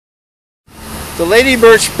The Lady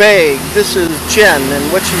Birch bag, this is Jen,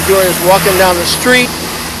 and what she's doing is walking down the street,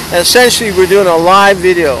 and essentially we're doing a live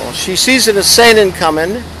video. She sees an assailant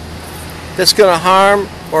coming that's going to harm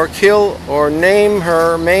or kill or maim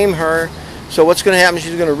her. So what's going to happen,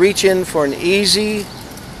 she's going to reach in for an easy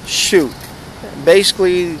shoot.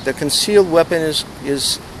 Basically, the concealed weapon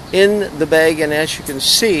is in the bag, and as you can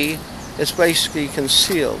see, it's basically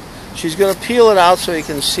concealed. She's going to peel it out so you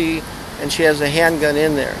can see, and she has a handgun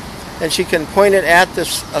in there. And she can point it at the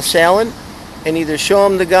assailant and either show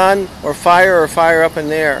him the gun or fire up in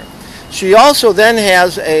the air. She also then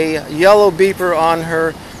has a yellow beeper on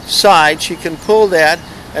her side. She can pull that,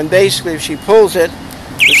 and basically if she pulls it,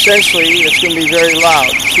 essentially it's going to be very loud.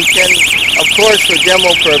 She can, of course, for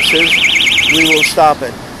demo purposes, we will stop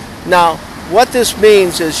it. Now, what this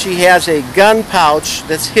means is she has a gun pouch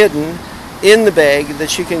that's hidden in the bag that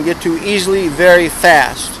she can get to easily, very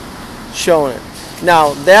fast, showing it.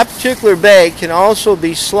 Now, that particular bag can also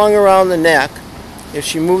be slung around the neck, if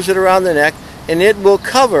she moves it around the neck, and it will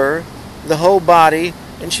cover the whole body,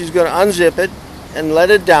 and she's going to unzip it and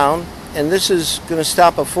let it down, and this is going to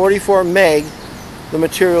stop a 44 meg, the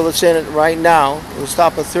material that's in it right now. It will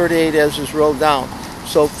stop a 38 as it's rolled down.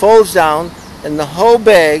 So it folds down, and the whole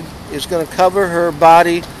bag is going to cover her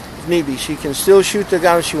body if need be. She can still shoot the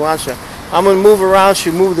gun if she wants to. I'm going to move around.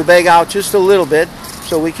 She move the bag out just a little bit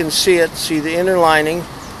so we can see it, see the inner lining,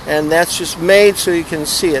 and that's just made so you can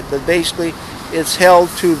see it. But basically, it's held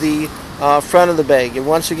to the front of the bag, and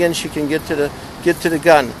once again, she can get to the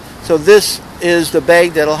gun. So this is the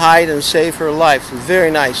bag that'll hide and save her life.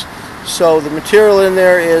 Very nice. So the material in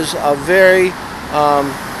there is a very,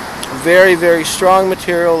 very strong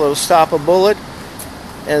material. It'll stop a bullet,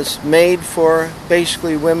 and it's made for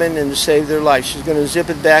basically women and to save their life. She's going to zip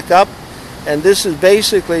it back up. And this is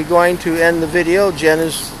basically going to end the video. Jen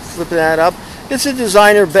is flipping that up. It's a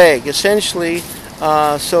designer bag, essentially,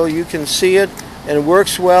 so you can see it, and it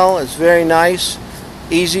works well. It's very nice,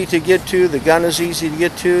 easy to get to. The gun is easy to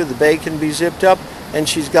get to. The bag can be zipped up, and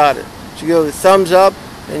she's got it. She goes with thumbs up,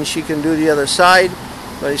 and she can do the other side.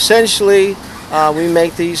 But essentially, we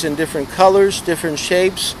make these in different colors, different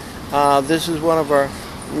shapes. This is one of our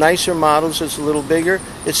nicer models. It's a little bigger.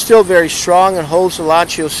 It's still very strong and holds a lot.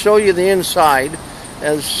 She'll show you the inside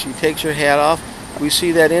as she takes her hat off. We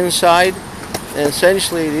see that inside, and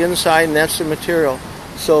essentially the inside, and that's the material.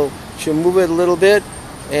 So she'll move it a little bit,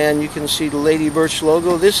 and you can see the Lady Birch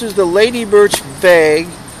logo. This is the Lady Birch bag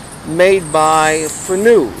made by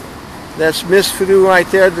Fanu. That's Miss Fanu right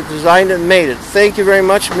there that designed and made it. Thank you very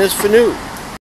much, Miss Fanu.